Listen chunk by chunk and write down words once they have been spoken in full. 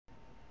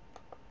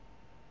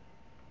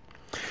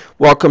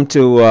Welcome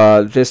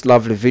to this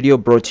lovely video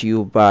brought to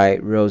you by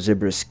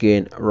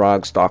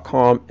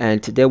RealZebraSkinRugs.com,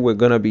 and today we're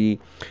going to be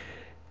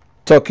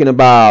talking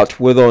about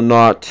whether or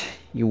not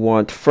you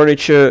want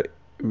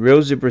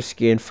real zebra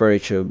skin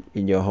furniture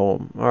in your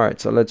home.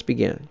 Alright, so let's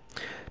begin.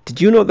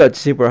 Did you know that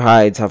zebra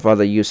hides have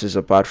other uses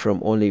apart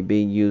from only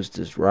being used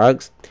as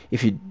rugs?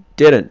 If you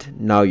didn't,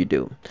 now you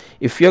do.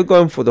 If you're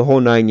going for the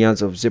whole 9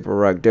 yards of zebra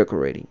rug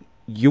decorating,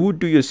 you would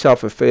do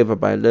yourself a favor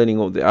by learning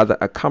all the other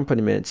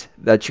accompaniments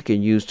that you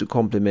can use to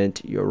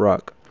complement your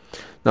rug.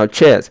 Now,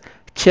 chairs.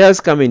 Chairs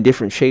come in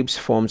different shapes,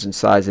 forms, and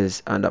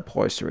sizes and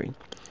upholstery.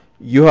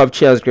 You have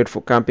chairs great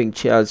for camping,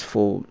 chairs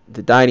for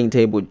the dining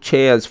table,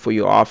 chairs for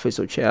your office,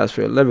 or chairs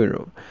for your living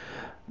room.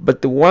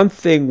 But the one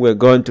thing we're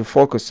going to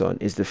focus on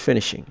is the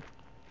finishing.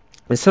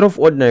 Instead of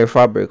ordinary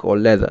fabric or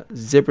leather,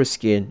 zebra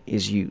skin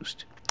is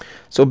used.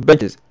 So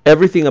benches.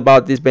 Everything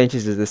about these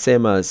benches is the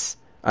same as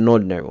an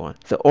ordinary one.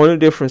 The only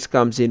difference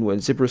comes in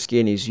when zebra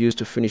skin is used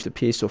to finish the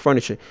piece of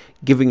furniture,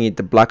 giving it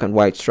the black and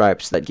white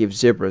stripes that give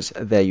zebras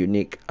their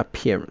unique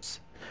appearance.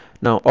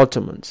 Now,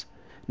 ottomans.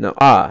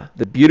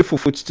 The beautiful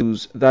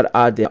footstools that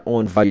add their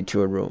own value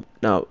to a room.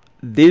 Now,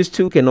 these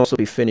two can also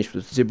be finished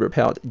with zebra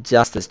pelt,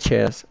 just as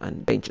chairs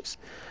and benches.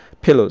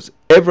 Pillows.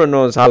 Everyone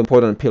knows how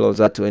important pillows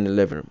are to any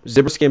living room.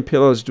 Zebra skin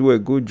pillows do a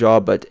good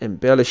job at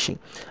embellishing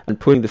and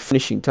putting the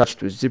finishing touch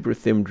to a zebra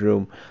themed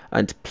room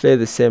and play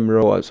the same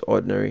role as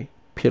ordinary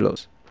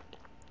pillows.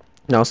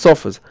 Now,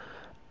 sofas.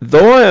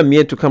 Though I am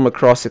yet to come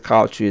across a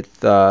couch with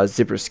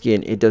zebra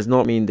skin, it does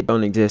not mean they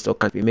don't exist or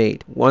can't be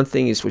made. One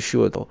thing is for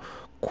sure though,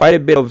 quite a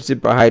bit of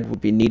zebra hide would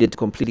be needed to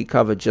completely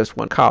cover just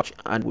one couch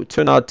and would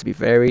turn out to be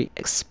very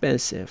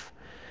expensive.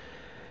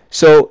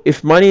 So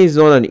if money is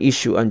not an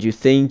issue and you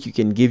think you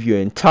can give your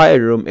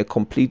entire room a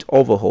complete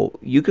overhaul,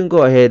 you can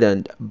go ahead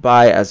and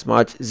buy as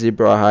much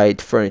zebra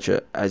hide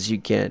furniture as you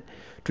can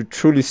to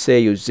truly say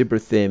your zebra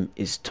theme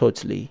is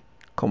totally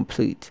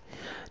complete.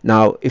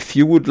 Now, if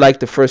you would like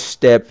the first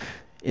step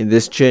in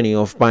this journey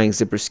of buying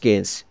zebra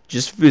skins,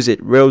 just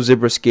visit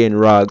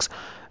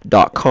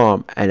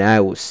RealZebraSkinRugs.com and I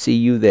will see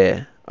you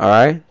there.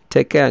 Alright,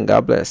 take care and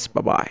God bless.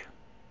 Bye bye.